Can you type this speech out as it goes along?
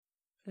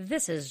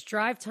This is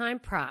Drive Time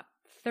Prop.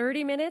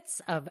 30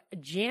 minutes of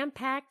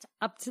jam-packed,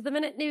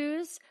 up-to-the-minute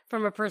news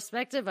from a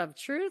perspective of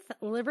truth,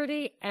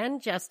 liberty, and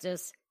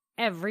justice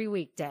every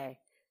weekday.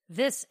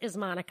 This is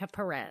Monica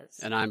Perez.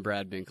 And I'm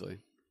Brad Binkley.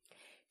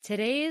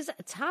 Today's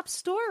top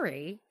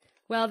story,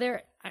 well,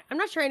 I'm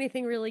not sure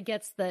anything really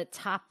gets the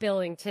top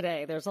billing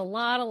today. There's a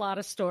lot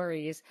of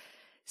stories.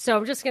 So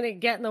I'm just going to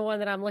get in the one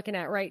that I'm looking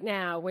at right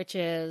now, which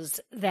is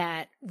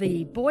that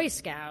the Boy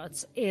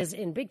Scouts is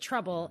in big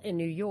trouble in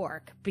New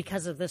York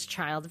because of this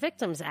Child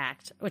Victims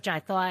Act, which I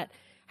thought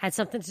had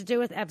something to do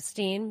with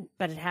Epstein,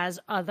 but it has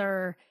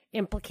other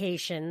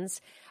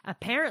implications.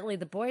 Apparently,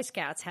 the Boy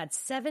Scouts had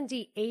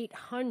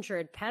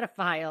 7,800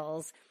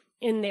 pedophiles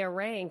in their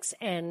ranks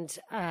and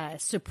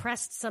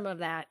suppressed some of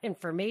that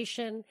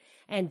information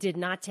and did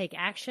not take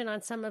action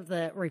on some of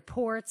the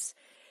reports.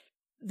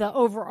 The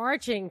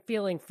overarching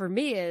feeling for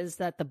me is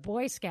that the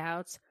Boy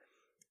Scouts,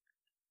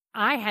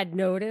 I had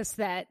noticed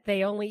that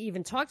they only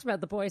even talked about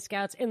the Boy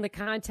Scouts in the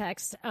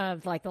context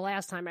of, like the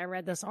last time I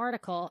read this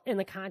article, in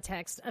the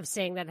context of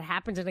saying that it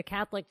happened in a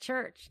Catholic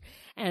church.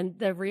 And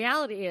the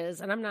reality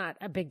is, and I'm not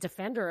a big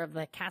defender of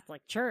the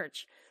Catholic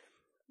Church,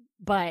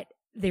 but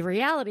the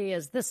reality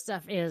is this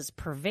stuff is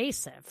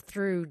pervasive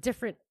through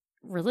different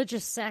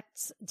religious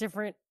sects,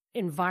 different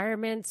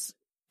environments,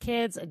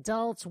 kids,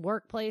 adults,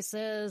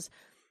 workplaces,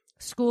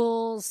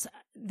 schools.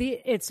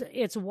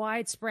 It's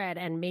widespread,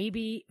 and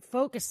maybe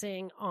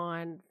focusing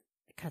on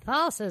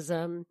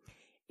Catholicism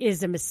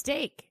is a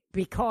mistake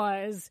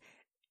because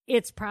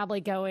it's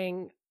probably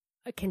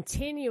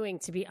continuing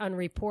to be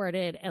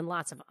unreported in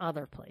lots of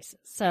other places.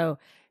 So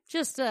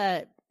just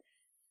I'm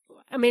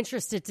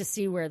interested to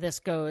see where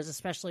this goes,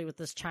 especially with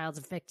this Child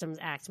Victims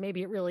Act.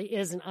 Maybe it really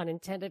is an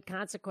unintended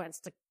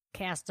consequence to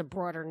cast a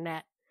broader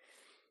net.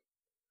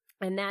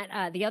 And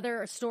that the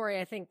other story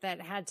I think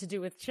that had to do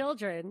with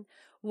children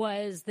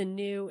was the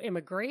new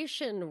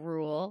immigration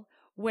rule,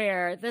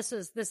 where this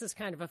is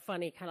kind of a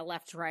funny kind of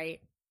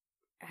left-right,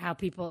 how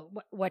people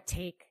what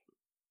take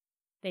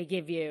they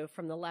give you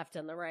from the left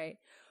and the right.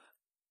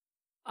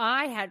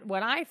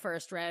 What I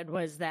first read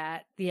was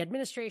that the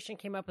administration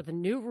came up with a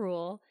new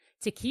rule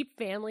to keep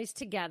families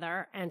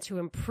together and to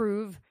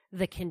improve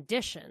the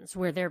conditions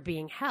where they're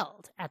being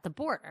held at the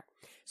border.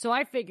 So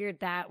I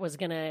figured that was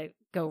going to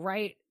go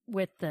right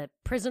with the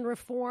prison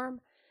reform.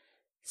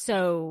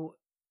 So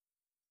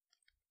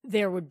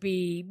there would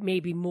be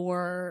maybe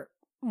more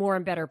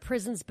and better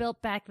prisons built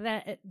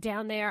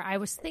down there. I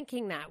was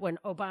thinking that when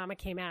Obama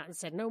came out and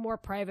said no more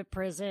private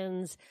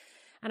prisons.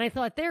 And I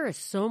thought there is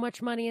so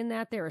much money in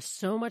that. There is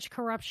so much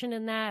corruption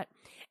in that.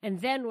 And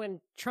then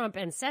when Trump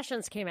and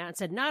Sessions came out and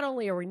said, not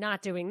only are we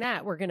not doing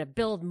that, we're going to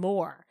build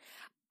more.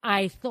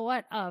 I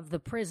thought of the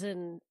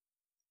prison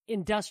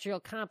industrial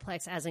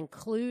complex as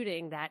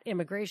including that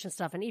immigration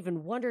stuff, and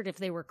even wondered if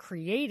there was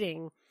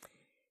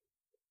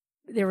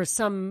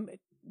some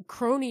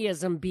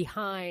cronyism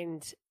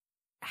behind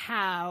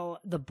how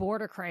the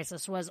border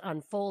crisis was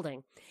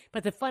unfolding.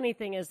 But the funny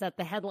thing is that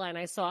the headline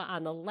I saw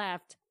on the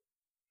left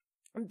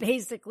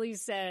basically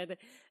said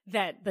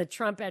that the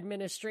Trump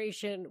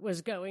administration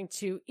was going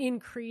to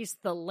increase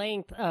the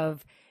length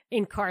of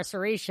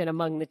incarceration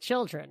among the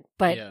children.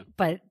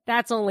 But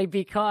that's only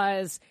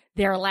because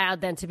they're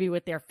allowed then to be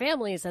with their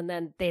families, and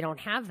then they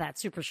don't have that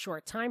super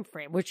short time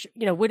frame, which,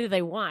 what do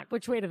they want?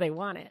 Which way do they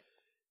want it?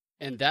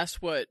 And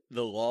that's what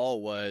the law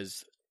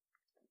was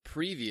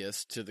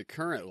previous to the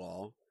current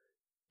law,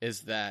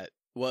 is that,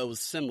 well, it was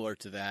similar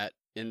to that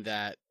in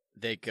that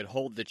they could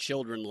hold the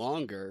children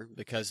longer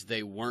because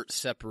they weren't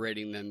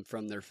separating them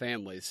from their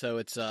families. So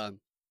it's a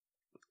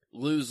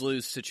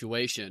lose-lose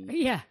situation.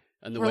 Yeah.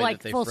 And the We're way like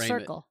that they full frame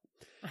circle.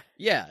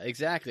 Yeah,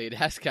 exactly. It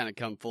has kind of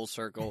come full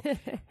circle.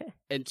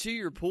 And to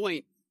your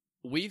point,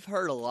 we've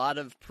heard a lot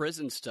of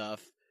prison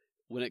stuff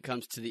when it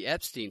comes to the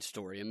Epstein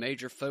story. A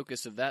major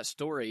focus of that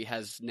story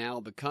has now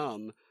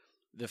become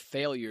the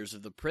failures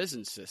of the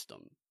prison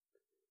system.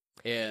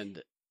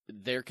 And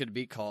there could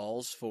be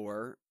calls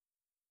for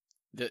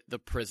the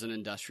prison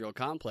industrial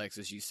complex,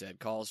 as you said,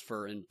 calls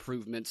for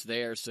improvements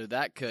there. So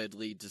that could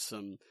lead to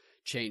some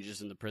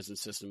changes in the prison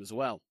system as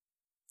well.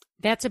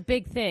 That's a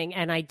big thing.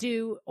 And I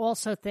do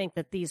also think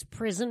that these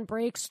prison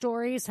break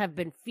stories have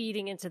been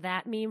feeding into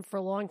that meme for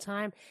a long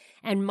time.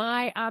 And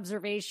my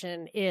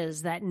observation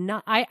is that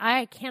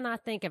I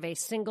cannot think of a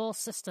single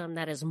system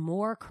that is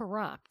more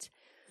corrupt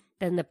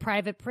than the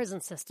private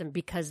prison system,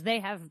 because they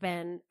have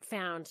been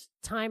found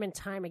time and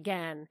time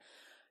again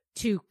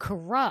to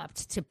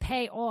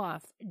pay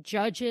off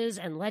judges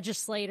and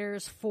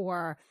legislators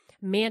for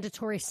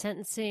mandatory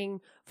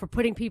sentencing, for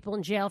putting people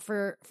in jail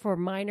for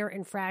minor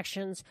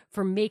infractions,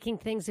 for making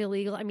things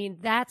illegal. I mean,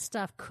 that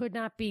stuff could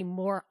not be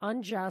more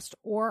unjust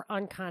or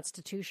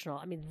unconstitutional.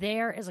 I mean,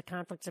 there is a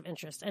conflict of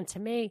interest. And to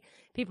me,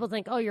 people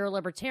think, oh, you're a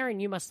libertarian,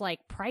 you must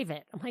like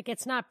private. I'm like,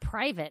 it's not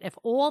private. If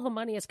all the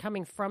money is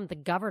coming from the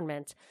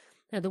government,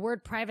 the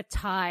word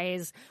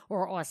privatize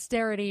or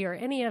austerity or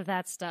any of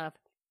that stuff,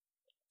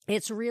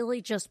 it's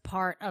really just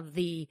part of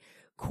the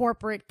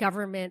corporate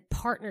government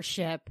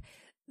partnership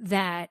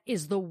that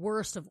is the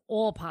worst of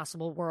all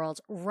possible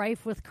worlds,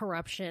 rife with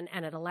corruption,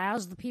 and it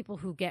allows the people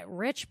who get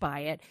rich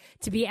by it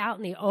to be out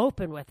in the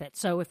open with it.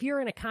 So if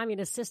you're in a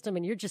communist system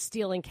and you're just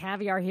stealing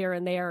caviar here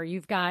and there, or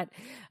you've got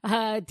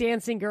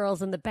dancing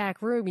girls in the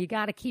back room, you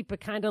got to keep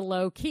it kind of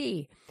low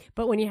key.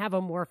 But when you have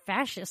a more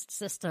fascist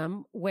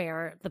system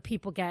where the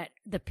people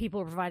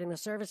providing the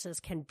services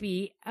can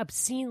be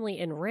obscenely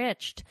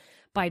enriched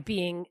by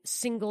being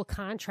single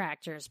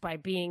contractors, by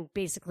being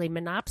basically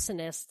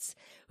monopsonists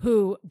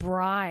who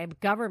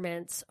bribe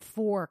governments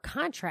for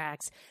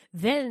contracts,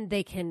 then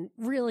they can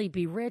really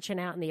be rich and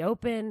out in the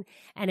open.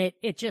 And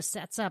it just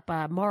sets up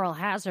a moral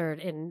hazard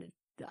in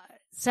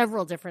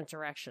several different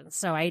directions.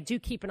 So I do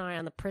keep an eye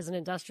on the prison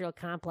industrial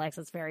complex.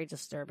 It's very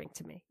disturbing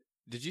to me.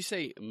 Did you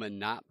say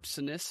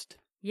monopsonist?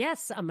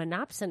 Yes, a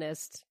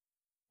monopsonist.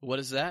 What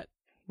is that?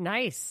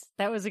 Nice.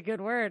 That was a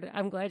good word.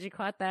 I'm glad you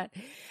caught that.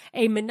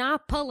 A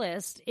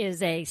monopolist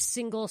is a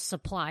single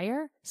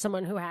supplier,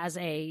 someone who has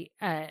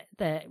the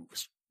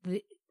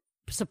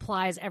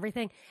supplies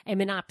everything. A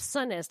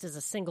monopsonist is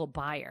a single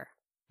buyer.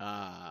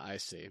 Ah, I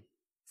see.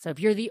 So if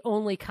you're the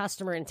only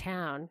customer in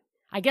town,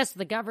 I guess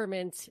the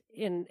government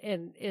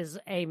is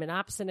a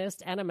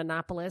monopsonist and a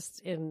monopolist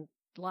in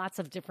lots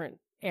of different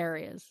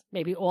areas,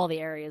 maybe all the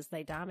areas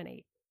they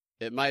dominate.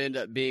 It might end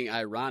up being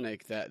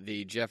ironic that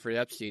the Jeffrey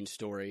Epstein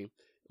story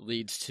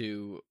leads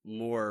to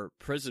more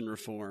prison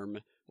reform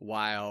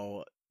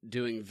while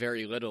doing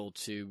very little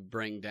to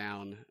bring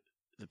down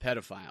the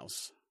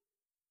pedophiles.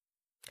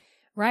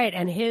 Right,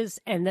 and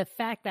the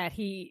fact that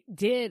he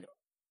did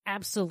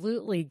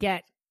absolutely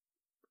get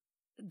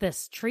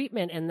this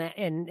treatment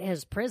in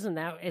his prison,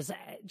 that is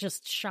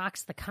just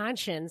shocks the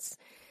conscience.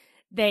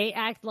 They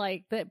act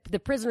like the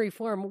prison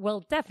reform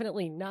will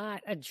definitely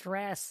not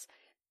address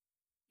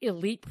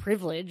elite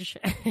privilege.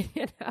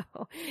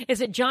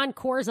 Is it John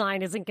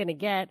Corzine isn't going to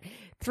get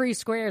 3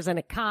 squares and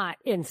a cot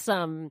in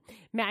some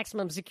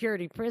maximum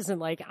security prison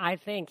like I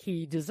think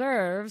he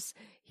deserves?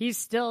 He's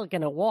still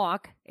going to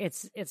walk.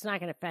 It's not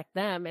going to affect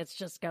them. It's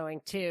just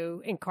going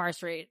to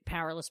incarcerate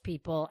powerless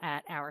people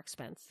at our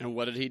expense. And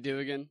what did he do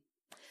again?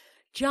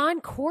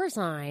 John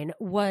Corzine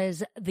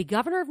was the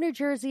governor of New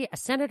Jersey, a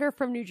senator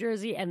from New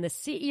Jersey, and the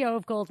CEO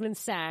of Goldman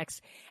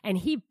Sachs, and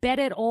he bet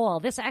it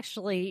all. This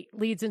actually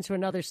leads into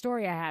another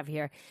story I have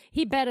here.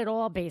 He bet it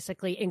all,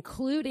 basically,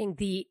 including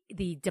the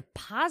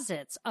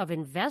deposits of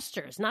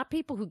investors, not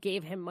people who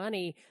gave him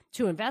money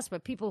to invest,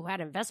 but people who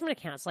had investment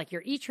accounts, like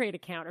your E-Trade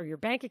account or your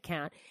bank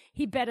account.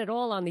 He bet it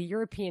all on the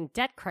European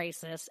debt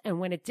crisis,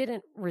 and when it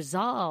didn't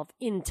resolve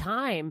in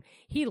time,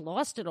 he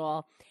lost it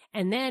all.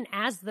 And then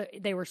as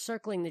they were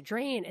circling the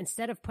drain,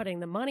 instead of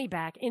putting the money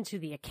back into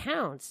the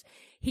accounts,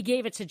 he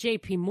gave it to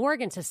JP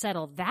Morgan to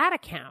settle that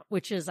account,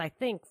 which is, I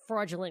think,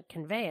 fraudulent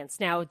conveyance.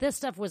 Now, this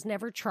stuff was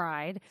never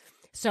tried,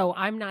 so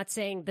I'm not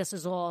saying this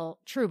is all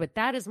true, but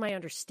that is my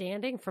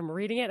understanding from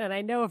reading it. And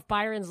I know if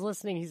Byron's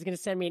listening, he's going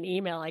to send me an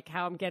email like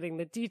how I'm getting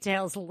the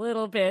details a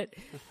little bit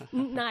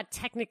not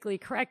technically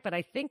correct, but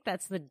I think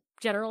that's the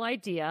general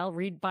idea. I'll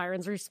read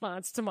Byron's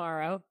response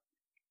tomorrow.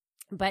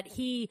 But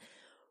he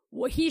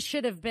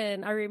should have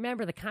been, I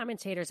remember the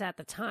commentators at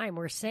the time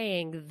were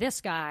saying this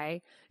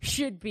guy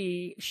should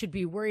be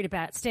worried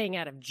about staying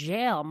out of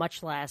jail,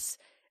 much less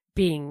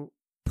being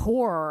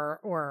poor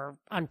or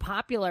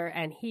unpopular.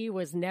 And he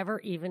was never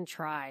even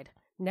tried.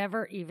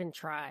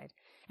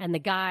 And the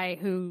guy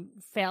who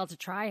failed to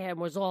try him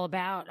was all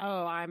about,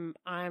 oh,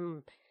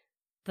 I'm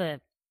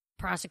the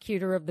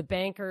prosecutor of the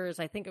bankers.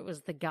 I think it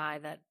was the guy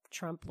that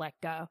Trump let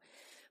go.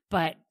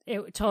 But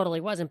it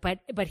totally wasn't. But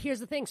here's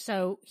the thing.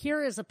 So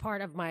here is a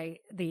part of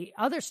the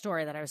other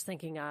story that I was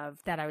thinking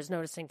of that I was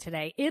noticing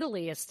today.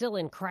 Italy is still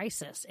in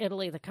crisis.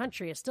 Italy, the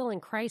country, is still in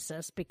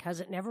crisis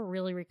because it never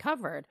really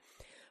recovered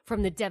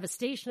from the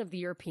devastation of the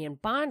European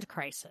bond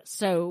crisis.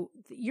 So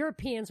the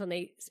Europeans, when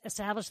they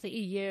established the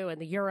EU and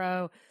the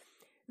Euro,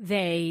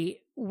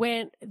 they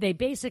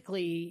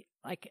basically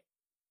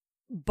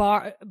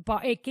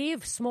it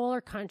gave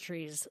smaller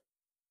countries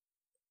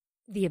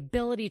the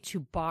ability to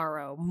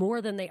borrow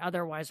more than they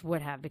otherwise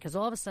would have, because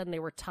all of a sudden they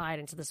were tied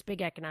into this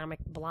big economic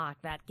block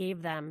that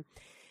gave them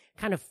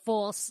kind of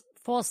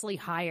falsely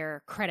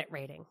higher credit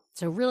rating.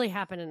 So it really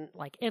happened in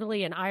like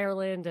Italy and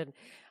Ireland, and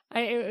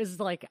it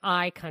was like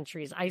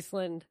countries,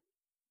 Iceland,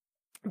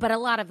 but a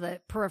lot of the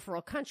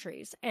peripheral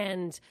countries.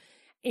 And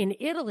in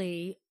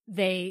Italy,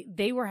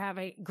 they were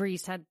having,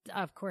 Greece had,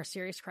 of course,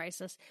 serious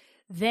crisis.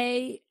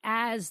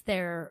 As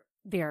their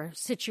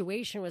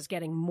situation was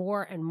getting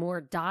more and more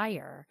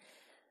dire,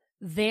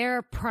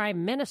 their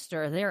prime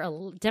minister, their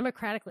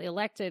democratically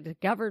elected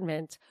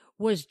government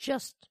was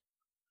just,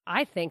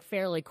 I think,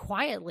 fairly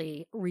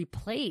quietly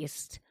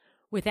replaced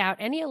without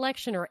any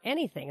election or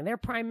anything. And their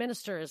prime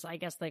minister is, I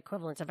guess, the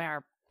equivalent of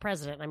our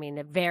president. I mean,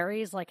 it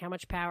varies like how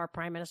much power a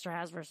prime minister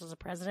has versus a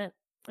president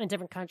in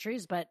different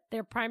countries, but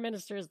their prime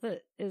minister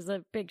is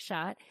a big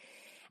shot.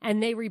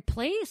 And they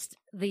replaced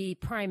the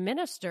prime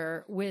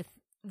minister with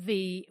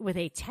a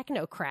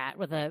technocrat,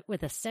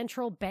 with a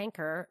central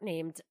banker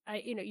named,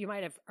 you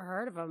might have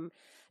heard of him.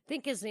 I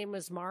think his name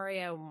was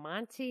Mario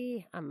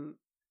Monti. I'm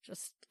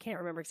just can't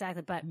remember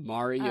exactly, but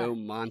Mario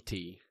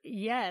Monti.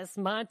 Yes,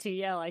 Monty.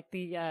 Yeah, like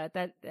the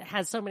that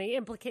has so many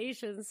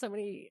implications, so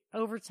many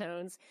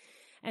overtones,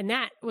 and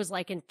that was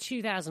like in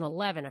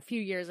 2011, a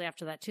few years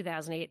after that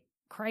 2008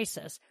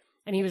 crisis.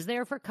 And he was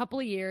there for a couple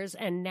of years,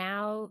 and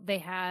now they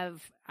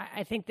have,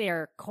 I think they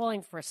are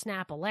calling for a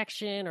snap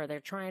election, or they're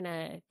trying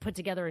to put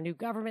together a new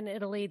government in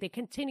Italy. They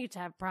continue to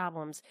have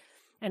problems,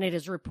 and it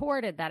is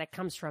reported that it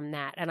comes from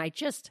that. And I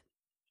just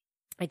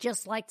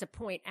like to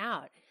point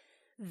out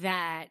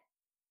that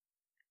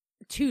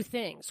two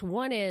things.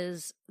 One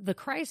is the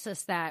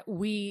crisis that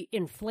we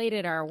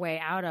inflated our way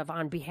out of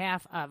on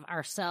behalf of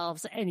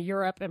ourselves and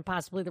Europe and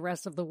possibly the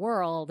rest of the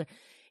world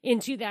in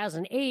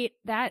 2008.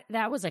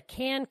 That was a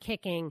can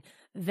kicking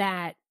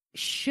that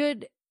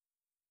should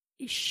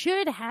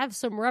have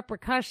some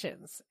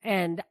repercussions.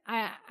 And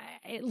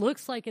it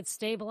looks like it's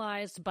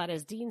stabilized. But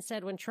as Dean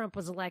said when Trump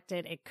was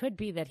elected, it could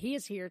be that he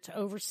is here to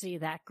oversee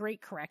that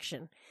great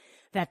correction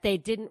that they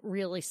didn't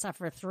really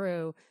suffer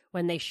through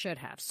when they should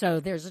have. So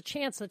there's a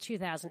chance that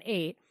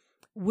 2008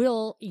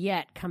 will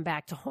yet come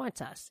back to haunt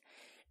us.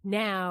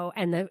 Now,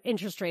 and the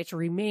interest rates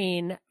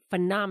remain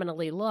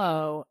phenomenally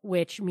low,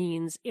 which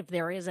means if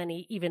there is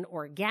any even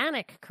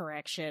organic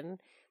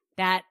correction,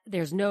 that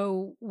there's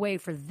no way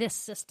for this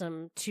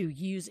system to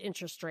use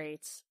interest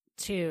rates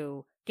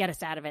to get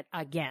us out of it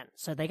again.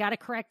 So they got to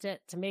correct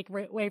it to make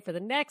way for the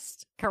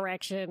next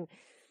correction.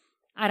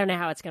 I don't know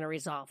how it's going to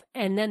resolve.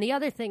 And then the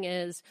other thing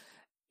is,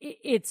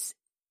 it's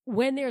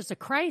when there's a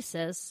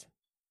crisis,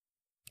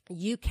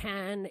 you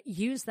can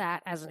use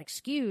that as an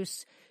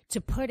excuse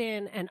to put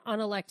in an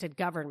unelected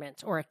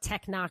government or a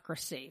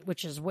technocracy,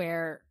 which is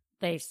where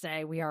they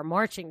say we are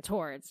marching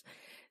towards.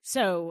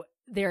 So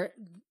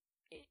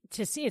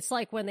it's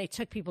like when they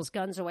took people's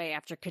guns away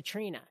after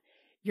Katrina.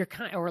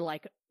 Or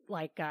like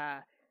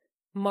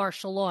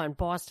martial law in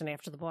Boston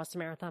after the Boston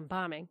Marathon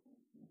bombing.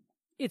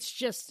 It's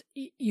just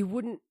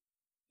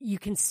you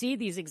can see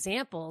these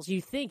examples.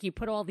 You think you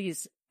put all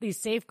these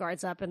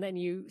safeguards up, and then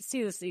you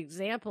see these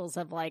examples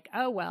of like,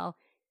 oh, well,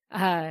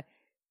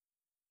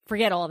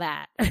 forget all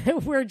that.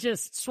 We're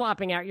just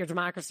swapping out your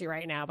democracy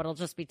right now, but it'll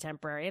just be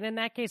temporary. And in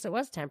that case, it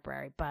was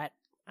temporary, but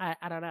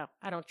I don't know.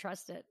 I don't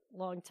trust it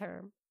long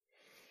term.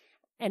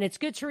 And it's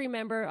good to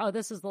remember,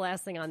 this is the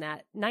last thing on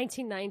that.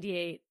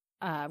 1998,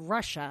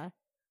 Russia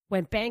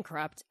went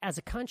bankrupt as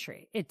a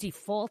country. It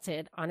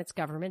defaulted on its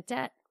government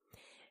debt.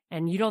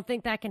 And you don't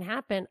think that can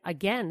happen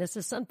again. This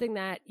is something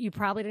that you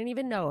probably didn't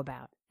even know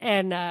about.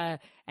 And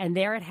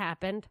there it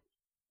happened.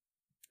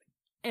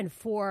 And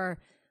for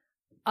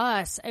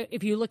us,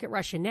 if you look at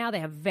Russia now, they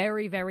have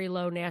very, very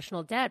low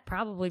national debt,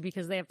 probably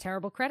because they have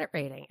terrible credit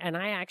rating. And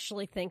I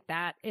actually think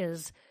that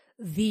is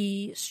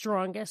the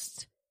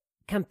strongest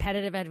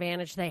competitive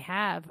advantage they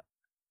have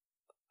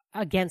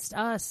against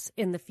us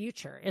in the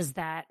future, is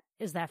that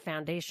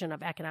foundation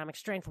of economic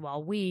strength,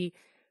 while we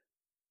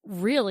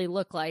really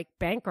look like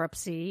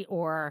bankruptcy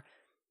or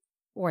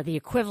the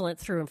equivalent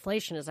through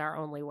inflation is our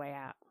only way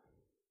out.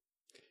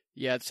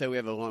 Yeah, I'd say we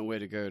have a long way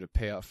to go to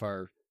pay off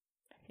our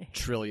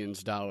trillions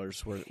of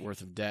dollars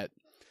worth of debt.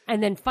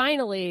 And then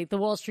finally, the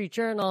Wall Street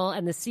Journal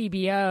and the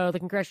CBO, the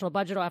Congressional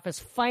Budget Office,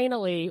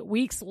 finally,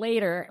 weeks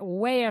later,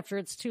 way after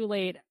it's too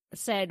late,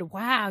 said,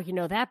 wow,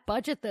 that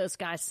budget those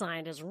guys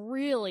signed is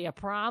really a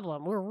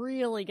problem. We're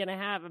really going to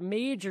have a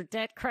major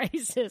debt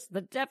crisis.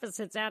 The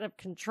deficit's out of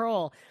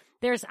control.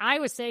 I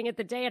was saying it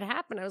the day it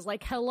happened. I was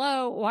like,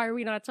 hello, why are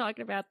we not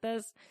talking about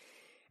this?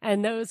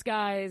 And those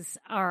guys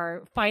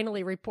are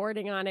finally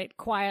reporting on it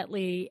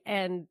quietly,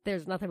 and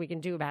there's nothing we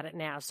can do about it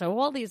now. So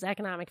all these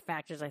economic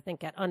factors, I think,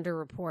 get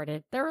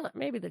underreported.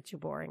 Maybe they're too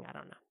boring. I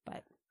don't know.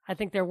 But I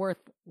think they're worth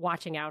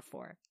watching out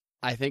for.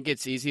 I think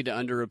it's easy to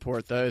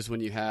underreport those when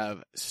you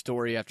have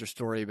story after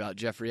story about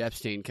Jeffrey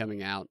Epstein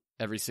coming out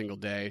every single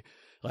day,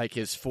 like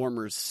his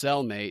former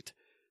cellmate,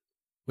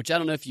 which I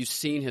don't know if you've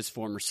seen his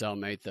former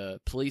cellmate,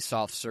 the police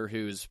officer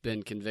who's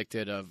been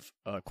convicted of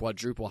a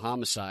quadruple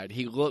homicide.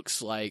 He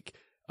looks like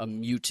a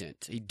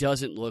mutant. He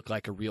doesn't look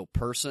like a real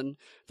person.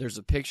 There's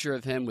a picture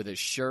of him with his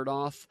shirt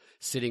off,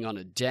 sitting on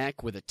a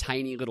deck with a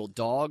tiny little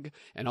dog,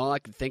 and all I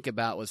could think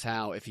about was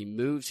how if he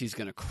moves, he's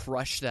going to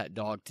crush that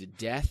dog to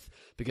death,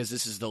 because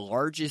this is the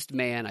largest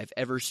man I've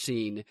ever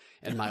seen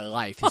in my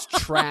life. His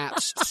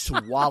traps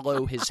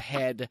swallow his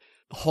head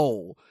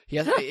whole. He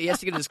has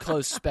to get his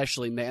clothes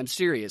specially made. I'm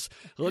serious.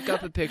 Look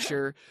up a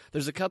picture.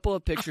 There's a couple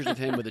of pictures of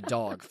him with a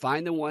dog.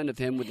 Find the one of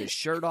him with his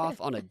shirt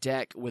off on a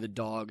deck with a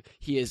dog.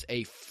 He is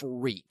a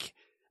freak.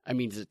 I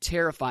mean, he's a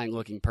terrifying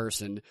looking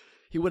person.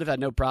 He would have had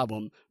no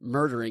problem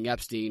murdering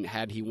Epstein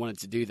had he wanted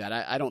to do that.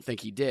 I don't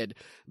think he did.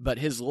 But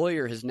his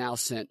lawyer has now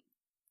sent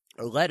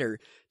a letter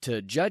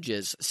to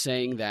judges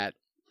saying that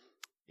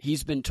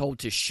he's been told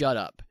to shut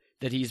up,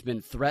 that he's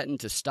been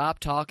threatened to stop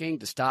talking,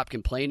 to stop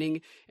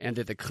complaining, and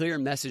that the clear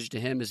message to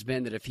him has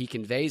been that if he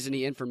conveys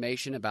any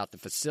information about the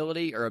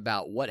facility or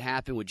about what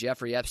happened with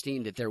Jeffrey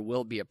Epstein, that there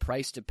will be a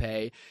price to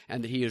pay,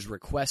 and that he is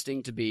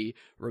requesting to be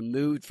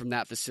removed from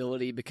that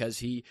facility because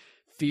he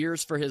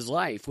fears for his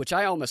life, which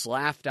I almost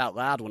laughed out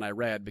loud when I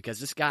read, because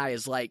this guy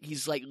is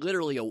he's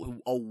literally a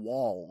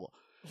wall.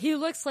 He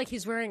looks like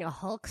he's wearing a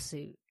Hulk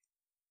suit.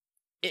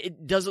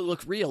 It doesn't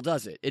look real,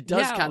 does it? It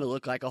does kind of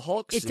look like a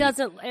Hulk suit. It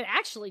doesn't. It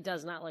actually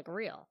does not look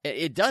real.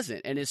 It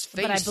doesn't, and his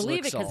face. But I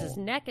believe looks it because his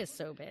neck is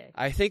so big.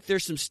 I think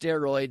there's some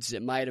steroids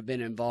that might have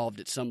been involved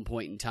at some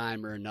point in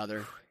time or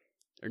another,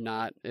 or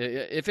not.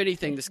 If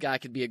anything, this guy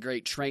could be a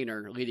great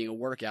trainer leading a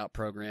workout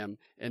program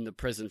in the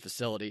prison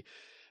facility.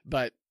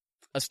 But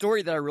a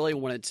story that I really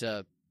wanted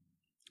to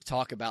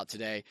talk about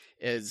today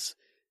is.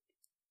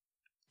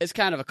 It's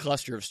kind of a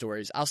cluster of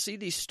stories. I'll see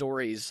these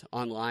stories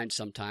online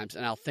sometimes,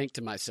 and I'll think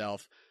to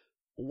myself,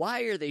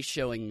 why are they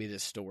showing me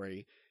this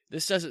story?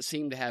 This doesn't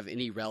seem to have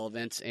any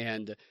relevance,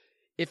 and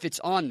if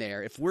it's on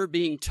there, if we're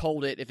being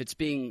told it, if it's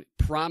being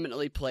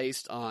prominently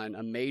placed on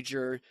a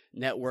major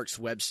network's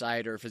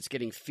website, or if it's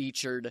getting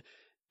featured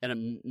in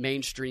a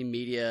mainstream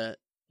media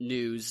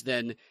news,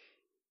 then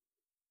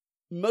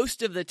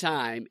most of the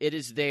time, it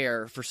is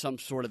there for some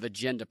sort of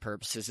agenda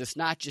purposes. It's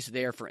not just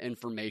there for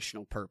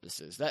informational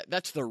purposes.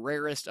 That's the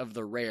rarest of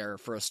the rare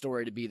for a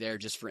story to be there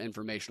just for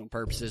informational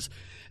purposes.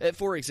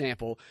 For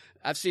example,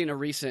 I've seen a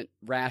recent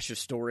rash of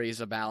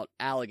stories about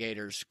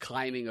alligators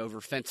climbing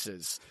over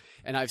fences.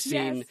 And I've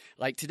seen,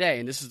 like today,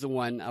 and this is the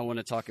one I want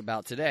to talk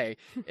about today,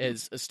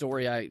 is a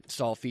story I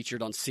saw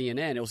featured on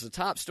CNN. It was the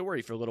top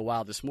story for a little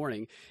while this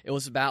morning. It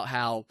was about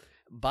how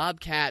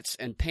bobcats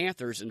and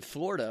panthers in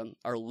Florida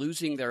are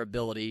losing their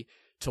ability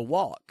to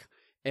walk.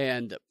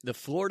 And the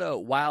Florida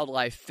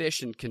Wildlife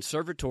Fish and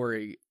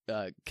Conservatory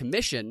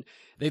Commission,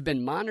 they've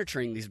been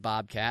monitoring these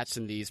bobcats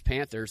and these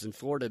panthers in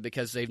Florida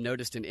because they've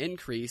noticed an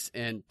increase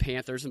in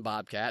panthers and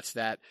bobcats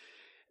that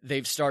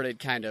they've started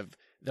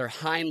their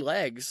hind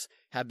legs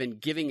have been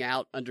giving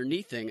out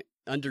underneath,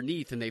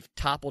 and they've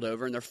toppled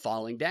over and they're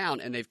falling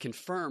down. And they've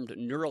confirmed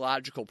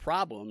neurological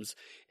problems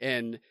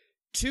in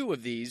 2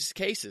 of these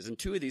cases and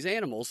 2 of these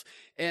animals.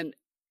 And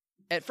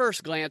at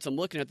first glance, I'm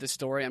looking at this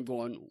story. I'm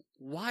going,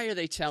 why are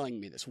they telling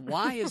me this?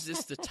 Why is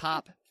this the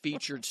top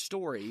featured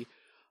story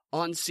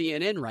on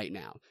CNN right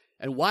now?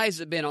 And why has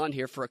it been on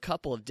here for a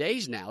couple of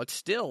days now? It's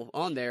still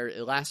on there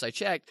last I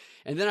checked.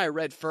 And then I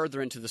read further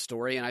into the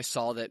story and I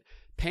saw that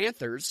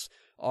panthers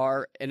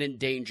are an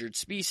endangered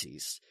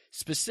species.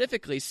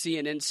 Specifically,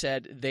 CNN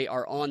said they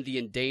are on the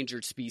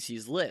endangered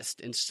species list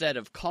instead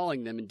of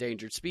calling them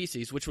endangered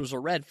species, which was a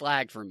red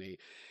flag for me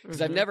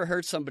because I've never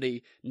heard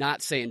somebody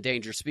not say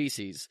endangered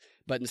species,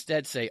 but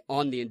instead say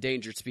on the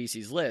endangered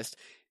species list.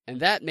 And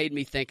that made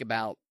me think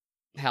about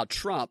how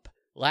Trump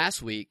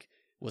last week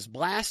was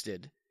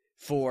blasted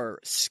for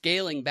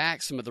scaling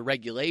back some of the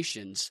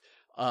regulations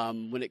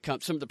when it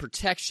comes, some of the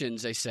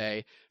protections, they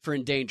say, for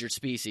endangered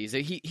species.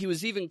 He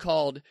was even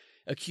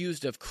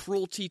accused of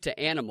cruelty to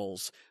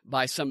animals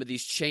by some of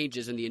these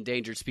changes in the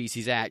Endangered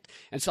Species Act.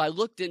 And so I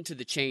looked into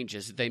the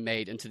changes that they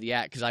made into the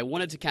act because I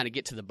wanted to kind of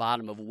get to the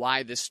bottom of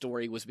why this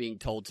story was being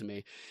told to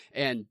me.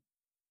 And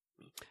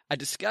I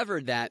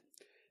discovered that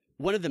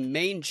one of the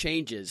main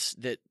changes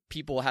that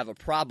people have a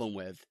problem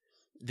with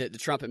that the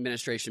Trump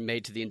administration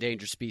made to the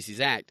Endangered Species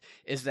Act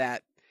is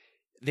that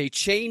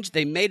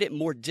they made it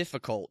more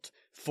difficult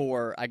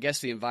for, I guess,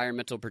 the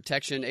Environmental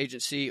Protection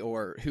Agency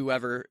or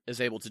whoever is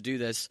able to do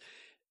this.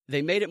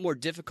 They made it more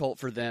difficult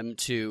for them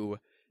to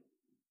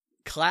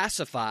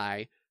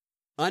classify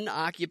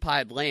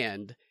unoccupied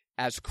land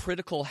as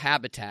critical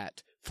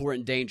habitat for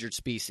endangered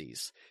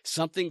species,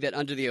 something that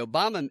under the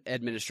Obama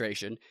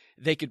administration,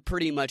 they could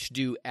pretty much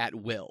do at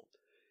will.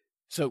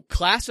 So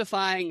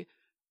classifying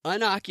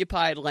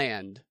unoccupied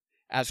land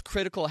as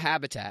critical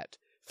habitat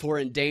for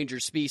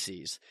endangered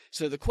species.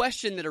 So the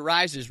question that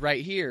arises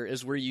right here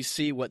is where you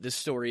see what this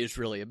story is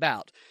really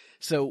about.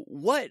 So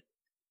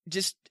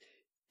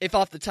if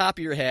off the top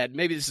of your head,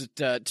 maybe this is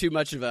too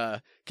much of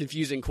a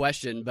confusing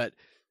question, but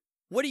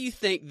what do you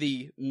think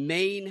the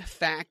main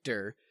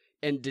factor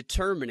in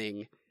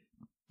determining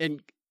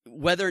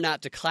whether or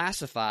not to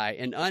classify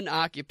an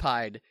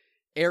unoccupied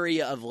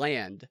area of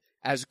land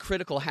as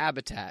critical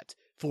habitat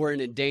for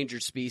an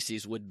endangered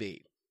species would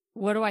be?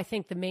 What do I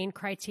think the main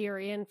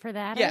criterion for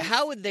that is? Yeah,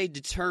 how would they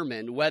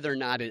determine whether or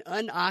not an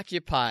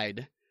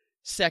unoccupied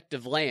sect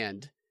of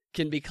land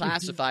can be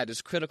classified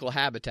as critical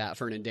habitat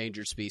for an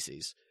endangered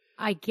species?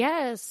 I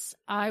guess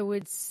I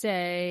would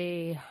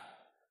say,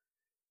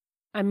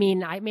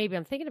 maybe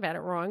I'm thinking about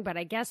it wrong, but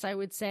I guess I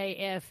would say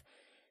if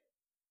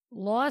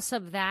loss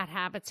of that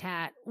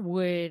habitat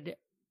would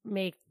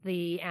make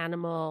the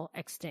animal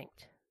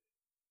extinct.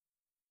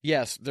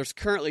 Yes, there's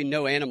currently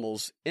no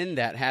animals in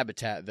that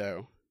habitat,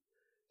 though,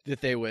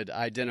 that they would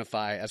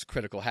identify as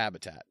critical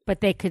habitat.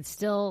 But they could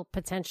still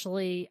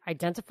potentially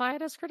identify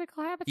it as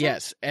critical habitat?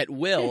 Yes, at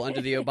will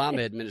under the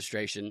Obama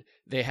administration,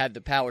 they had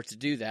the power to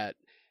do that.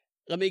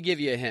 Let me give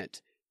you a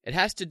hint. It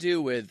has to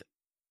do with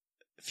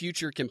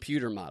future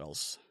computer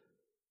models.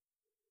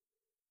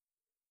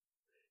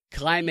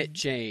 Climate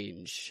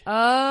change.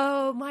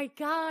 Oh my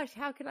gosh,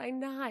 how could I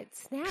not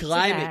snap to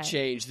Climate that?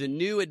 change. The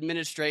new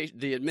administration.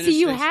 See,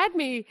 you had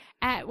me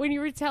at when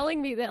you were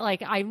telling me that,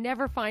 like, I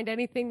never find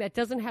anything that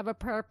doesn't have a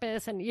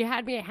purpose, and you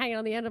had me hanging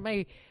on the end of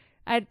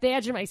at the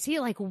edge of my seat,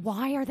 like,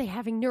 why are they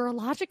having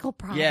neurological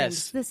problems?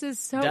 Yes, this is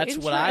so. That's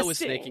what I was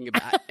thinking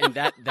about, and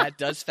that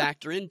does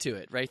factor into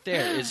it right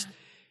there. Is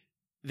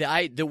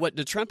what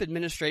the Trump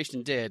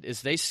administration did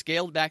is they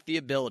scaled back the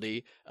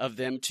ability of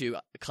them to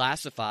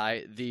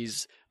classify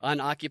these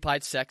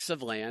unoccupied sects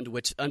of land,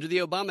 which under the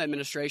Obama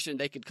administration,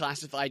 they could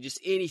classify just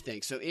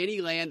anything. So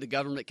any land the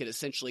government could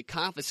essentially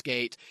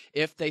confiscate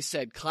if they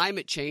said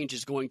climate change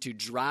is going to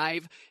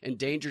drive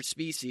endangered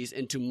species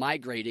into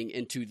migrating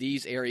into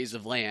these areas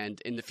of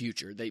land in the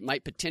future. They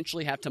might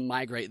potentially have to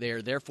migrate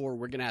there. Therefore,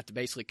 we're going to have to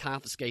basically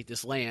confiscate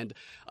this land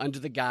under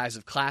the guise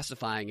of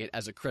classifying it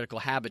as a critical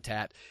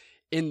habitat.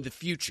 In the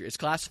future. It's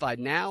classified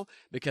now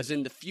because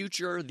in the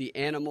future, the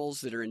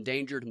animals that are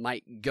endangered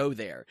might go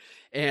there.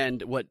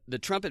 And what the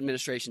Trump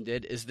administration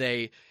did is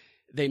they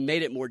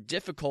made it more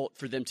difficult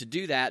for them to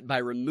do that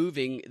by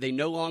they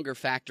no longer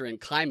factor in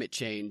climate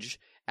change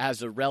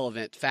as a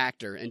relevant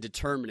factor in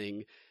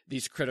determining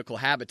these critical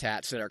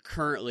habitats that are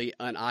currently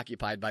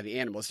unoccupied by the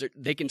animals.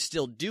 They can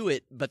still do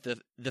it, but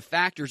the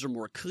factors are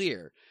more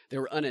clear. They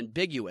were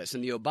unambiguous,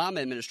 and the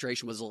Obama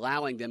administration was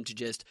allowing them to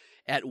just,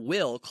 at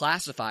will,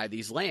 classify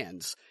these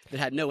lands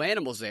that had no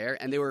animals there,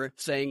 and they were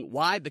saying,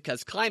 why?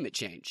 Because climate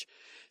change.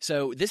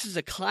 So this is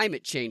a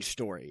climate change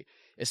story.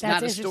 It's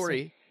not a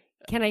story.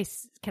 Can I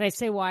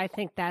say why I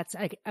think that's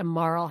a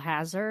moral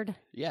hazard?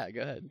 Yeah,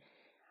 go ahead.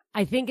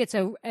 I think it's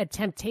a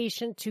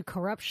temptation to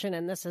corruption,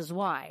 and this is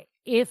why.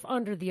 If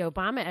under the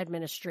Obama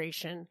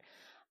administration,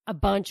 a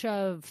bunch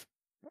of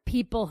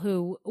people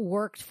who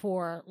worked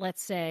for,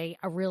 let's say,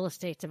 a real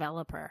estate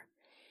developer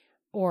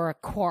or a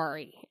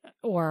quarry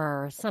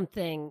or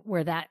something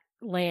where that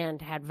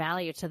land had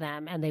value to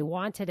them and they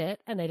wanted it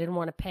and they didn't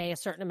want to pay a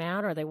certain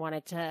amount, or they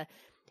wanted to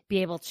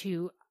be able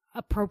to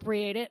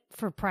appropriate it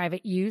for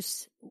private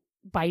use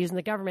by using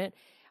the government,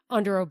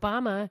 under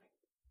Obama,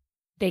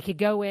 they could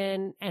go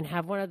in and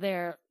have one of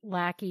their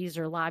lackeys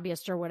or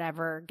lobbyists or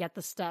whatever get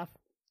the stuff,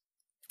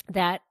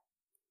 that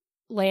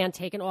land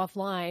taken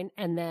offline,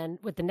 and then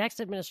with the next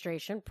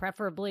administration,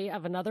 preferably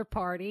of another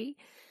party,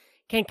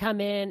 can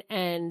come in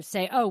and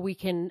say, oh, we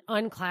can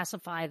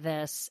unclassify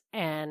this,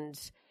 and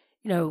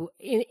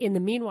in the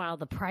meanwhile,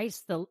 the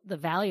price, the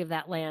value of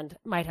that land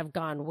might have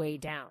gone way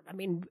down. I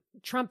mean,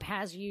 Trump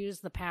has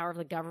used the power of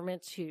the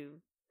government to,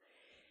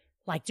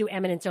 like, do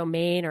eminent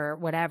domain or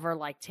whatever,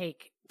 like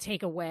take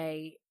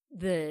away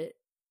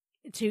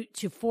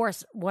to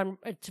force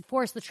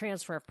the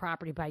transfer of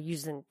property by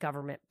using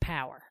government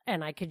power.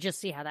 And I could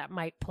just see how that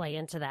might play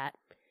into that.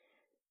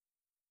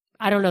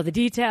 I don't know the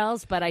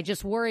details, but I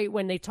just worry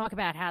when they talk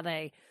about how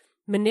they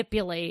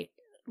manipulate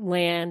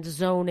land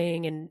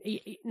zoning, and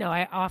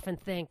I often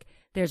think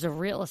there's a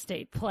real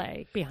estate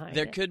play behind it.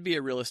 There could be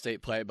a real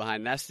estate play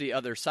behind. That's the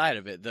other side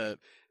of it. The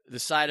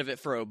side of it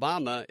for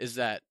Obama is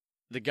that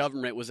the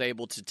government was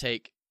able to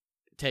take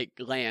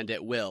land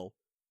at will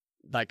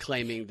by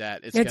claiming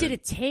that it's. Now, did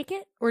it take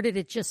it, or did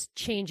it just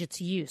change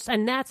its use?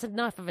 And that's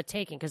enough of a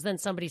taking, because then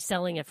somebody's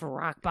selling it for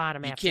rock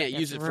bottom. You can't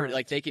use it for,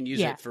 like, they can use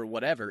it for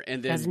whatever.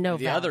 And then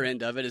the other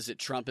end of it is that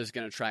Trump is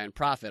going to try and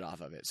profit off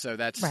of it. So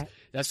that's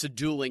the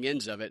dueling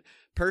ends of it.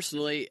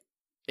 Personally,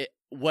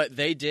 what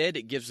they did,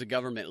 it gives the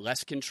government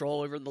less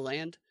control over the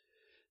land.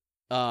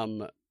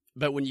 But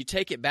when you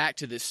take it back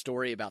to this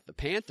story about the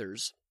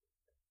Panthers,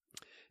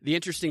 the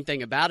interesting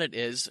thing about it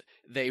is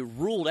they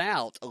ruled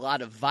out a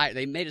lot of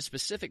they made a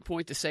specific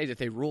point to say that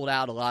they ruled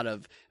out a lot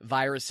of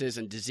viruses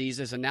and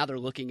diseases, and now they're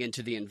looking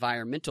into the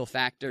environmental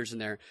factors, and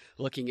they're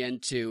looking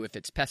into if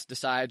it's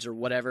pesticides or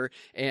whatever.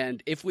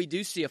 And if we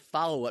do see a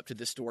follow-up to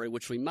this story,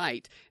 which we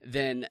might,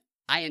 then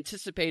I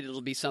anticipate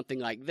it'll be something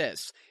like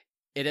this.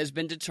 It has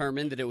been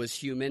determined that it was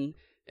human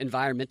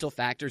environmental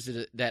factors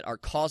that are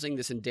causing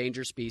this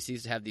endangered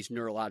species to have these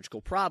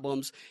neurological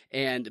problems.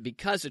 And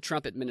because the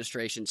Trump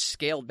administration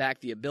scaled back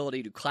the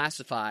ability to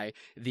classify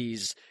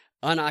these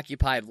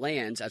unoccupied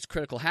lands as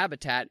critical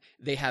habitat,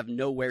 they have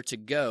nowhere to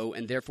go,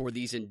 and therefore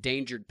these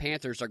endangered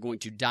panthers are going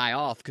to die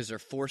off because they're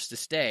forced to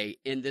stay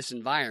in this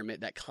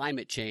environment that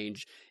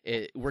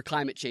where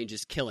climate change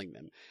is killing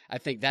them. I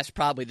think that's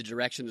probably the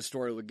direction the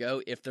story would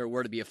go if there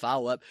were to be a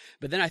follow-up.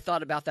 But then I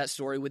thought about that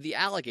story with the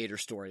alligator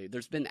story.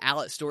 There's been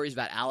stories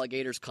about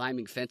alligators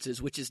climbing fences,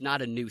 which is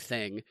not a new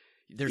thing.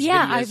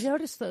 I've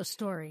noticed those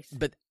stories.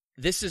 But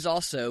this is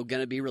also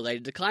going to be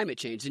related to climate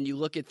change. And you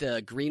look at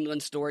the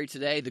Greenland story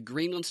today. The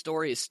Greenland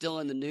story is still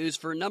in the news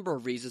for a number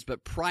of reasons,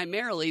 but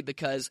primarily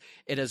because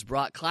it has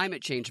brought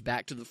climate change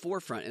back to the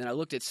forefront. And I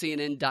looked at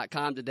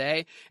CNN.com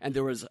today, and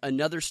there was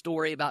another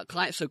story about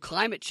climate. So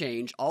climate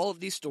change, all of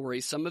these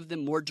stories, some of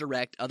them more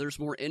direct, others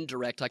more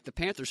indirect, like the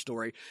Panther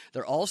story,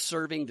 they're all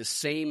serving the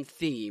same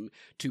theme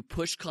to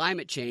push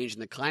climate change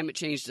and the climate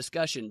change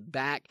discussion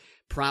back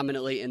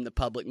prominently in the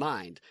public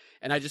mind.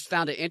 And I just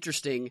found it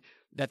interesting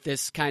that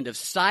this kind of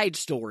side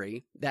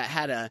story that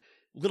had a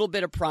little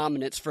bit of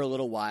prominence for a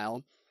little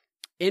while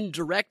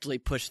indirectly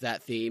pushed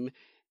that theme,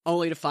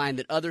 only to find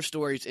that other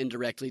stories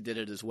indirectly did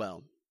it as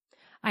well.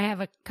 I have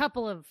a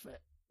couple of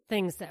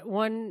things that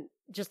one,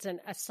 just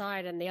an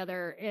aside, and the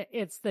other,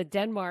 it's the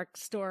Denmark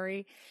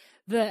story.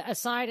 The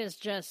aside is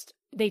just,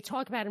 they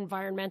talk about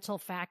environmental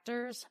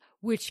factors,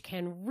 which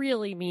can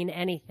really mean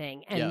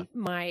anything. And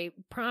my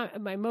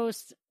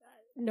most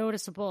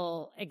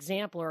noticeable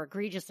example or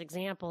egregious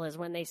example is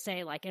when they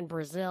say, like in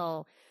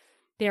Brazil,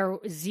 their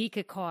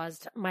Zika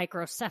caused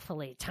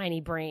microcephaly,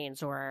 tiny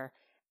brains, or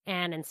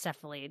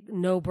anencephaly,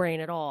 no brain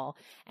at all.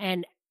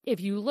 And if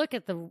you look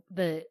at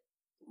the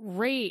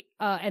rate,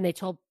 and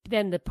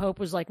then the Pope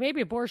was like,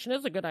 maybe abortion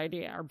is a good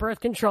idea, or birth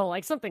control,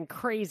 like something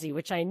crazy,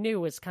 which I knew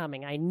was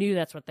coming. I knew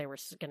that's what they were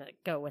going to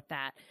go with,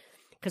 that,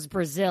 because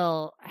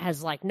Brazil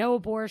has like no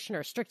abortion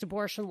or strict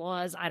abortion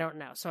laws. I don't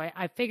know. So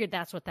I figured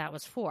that's what that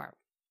was for.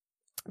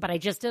 But I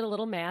just did a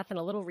little math and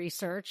a little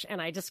research,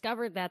 and I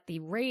discovered that the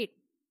rate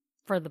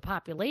for the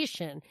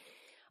population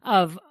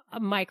of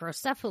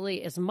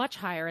microcephaly is much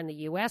higher in the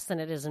U.S. than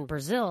it is in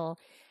Brazil.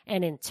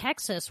 And in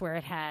Texas,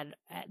 where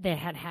they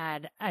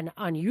had an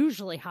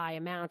unusually high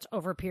amount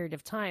over a period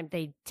of time,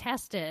 they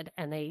tested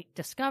and they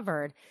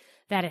discovered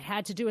that it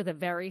had to do with a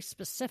very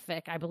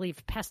specific, I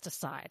believe,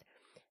 pesticide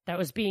that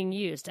was being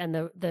used. And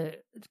the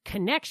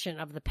connection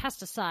of the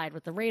pesticide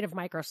with the rate of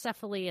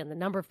microcephaly and the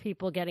number of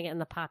people getting it in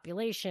the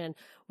population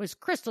was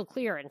crystal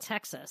clear in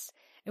Texas.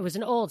 It was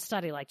an old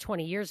study, like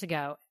 20 years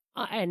ago.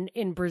 And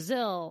in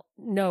Brazil,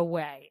 no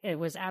way. It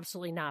was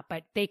absolutely not.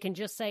 But they can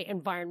just say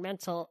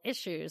environmental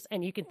issues,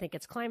 and you can think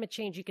it's climate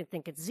change, you can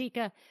think it's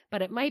Zika,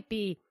 but it might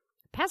be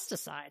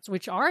pesticides,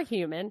 which are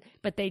human,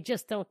 but they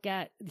just don't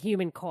get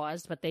human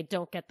caused, but they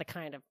don't get the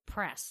kind of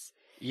press.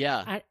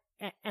 Yeah.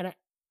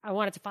 I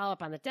wanted to follow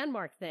up on the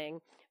Denmark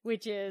thing,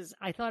 which is,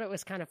 I thought it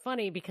was kind of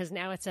funny because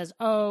now it says,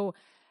 oh,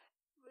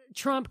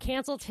 Trump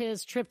canceled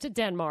his trip to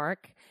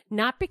Denmark,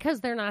 not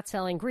because they're not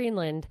selling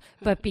Greenland,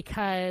 but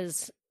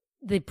because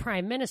the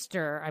prime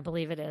minister, I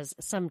believe it is,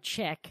 some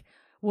chick,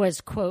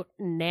 was, quote,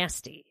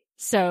 nasty.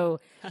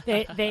 So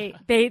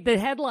the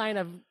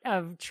headline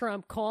of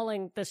Trump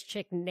calling this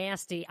chick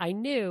nasty, I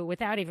knew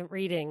without even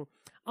reading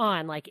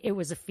on, like, it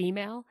was a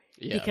female,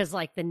 because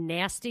like the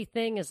nasty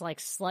thing is like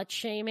slut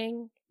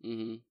shaming.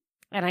 Mm-hmm.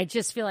 And I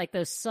just feel like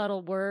those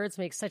subtle words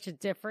make such a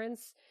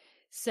difference.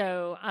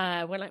 So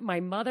when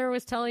my mother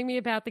was telling me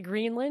about the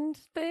Greenland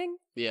thing,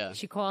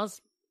 she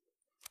calls.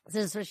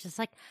 So she's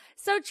like,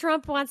 so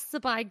Trump wants to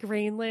buy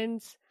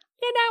Greenland.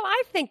 You know,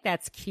 I think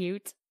that's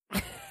cute.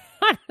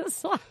 I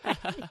was like,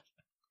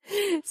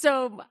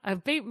 so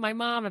my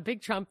mom, a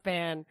big Trump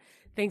fan,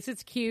 thinks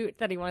it's cute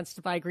that he wants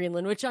to buy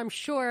Greenland, which I'm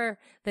sure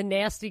the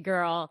nasty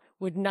girl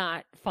would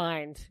not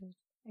find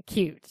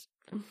cute.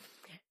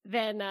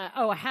 Then,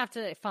 I have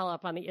to follow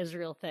up on the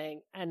Israel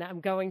thing, and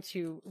I'm going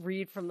to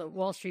read from the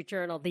Wall Street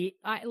Journal.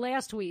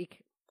 Last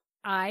week,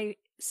 I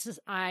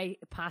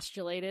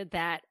postulated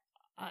that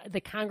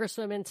the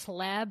Congresswomen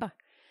Tlaib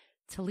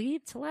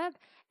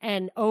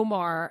and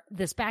Omar,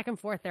 this back and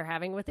forth they're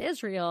having with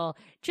Israel,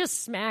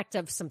 just smacked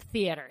of some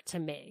theater to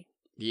me.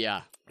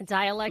 Yeah.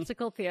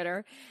 Dialectical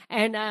theater.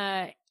 So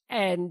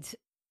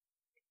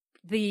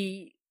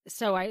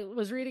I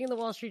was reading in the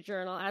Wall Street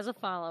Journal as a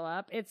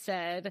follow-up. It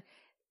said,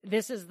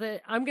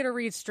 I'm going to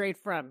read straight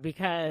from,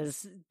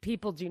 because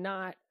people do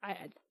not,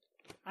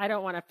 I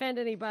don't want to offend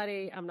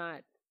anybody. I'm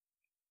not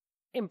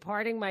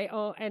imparting my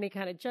own, any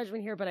kind of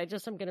judgment here, but I'm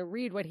going to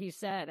read what he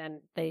said.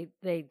 And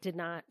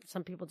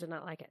some people did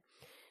not like it.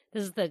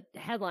 This is the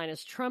headline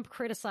is Trump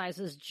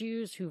criticizes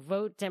Jews who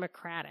vote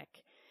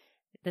Democratic.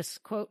 This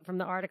quote from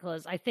the article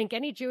is, I think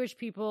any Jewish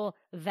people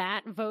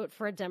that vote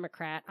for a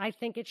Democrat, I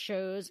think it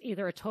shows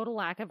either a total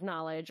lack of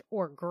knowledge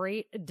or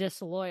great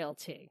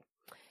disloyalty.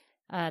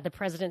 The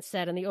president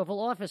said in the Oval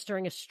Office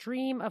during a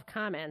stream of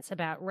comments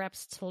about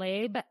Reps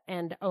Tlaib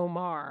and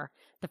Omar,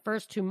 the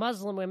first two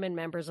Muslim women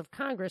members of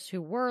Congress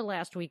who were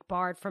last week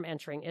barred from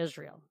entering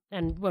Israel.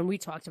 And when we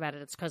talked about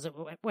it, it's because it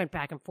went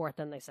back and forth,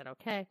 and they said,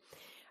 okay.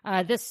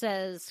 This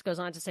goes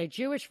on to say,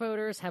 Jewish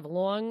voters have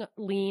long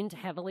leaned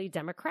heavily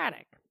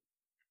Democratic.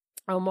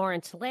 Omar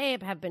and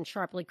Tlaib have been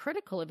sharply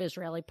critical of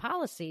Israeli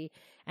policy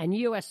and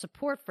U.S.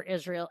 support for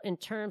Israel in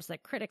terms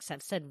that critics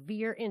have said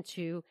veer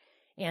into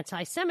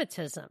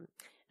anti-Semitism.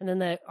 And then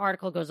the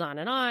article goes on,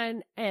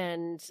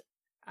 and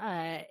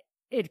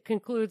it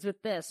concludes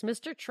with this.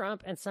 Mr.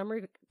 Trump and some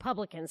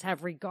Republicans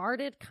have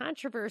regarded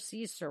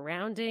controversies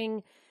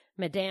surrounding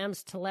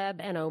Mesdames Tlaib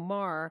and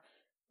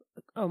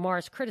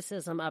Omar's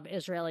criticism of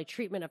Israeli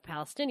treatment of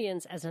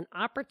Palestinians as an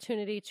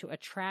opportunity to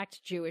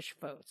attract Jewish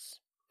votes.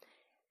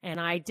 And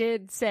I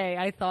did say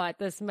I thought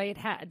this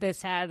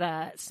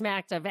had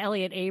smacked of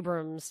Elliot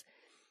Abrams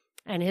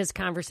and his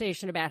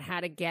conversation about how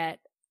to get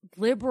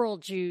liberal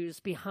Jews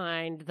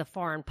behind the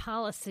foreign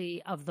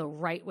policy of the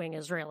right-wing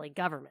Israeli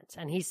government.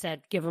 And he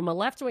said, give them a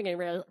left-wing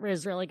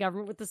Israeli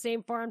government with the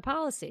same foreign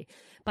policy.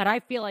 But I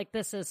feel like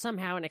this is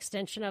somehow an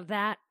extension of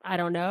that. I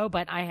don't know,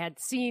 but I had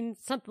seen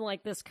something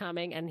like this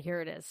coming, and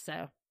here it is.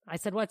 So I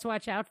said, what to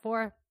watch out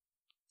for?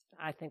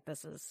 I think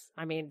this is,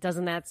 I mean,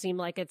 doesn't that seem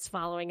like it's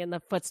following in the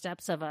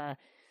footsteps of a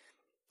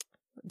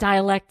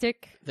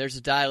dialectic? There's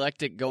a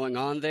dialectic going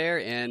on there,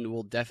 and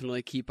we'll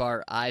definitely keep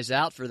our eyes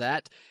out for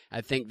that.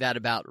 I think that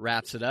about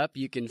wraps it up.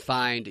 You can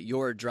find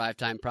your Drive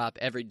Time prop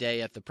every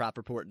day at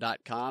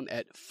thepropreport.com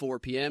at 4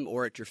 p.m.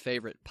 or at your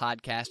favorite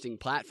podcasting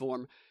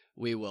platform.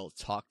 We will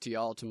talk to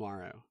y'all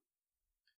tomorrow.